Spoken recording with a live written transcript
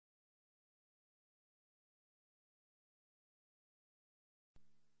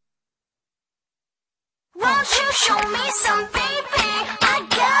Won't you show me some baby? I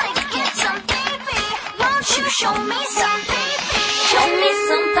gotta get some baby. Won't you show me some baby? Show me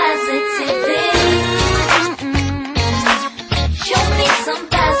some positivity. Show me some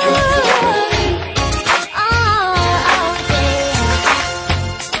positivity. Oh, yeah.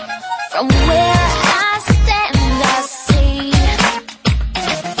 From where I stand, I see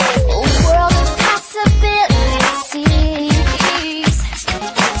a world of possibilities.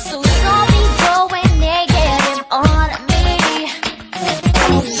 So don't be going negative on me,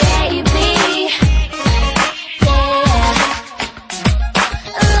 oh baby. Yeah,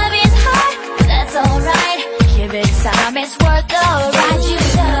 love is hard, but that's alright. Give it time, it's worth the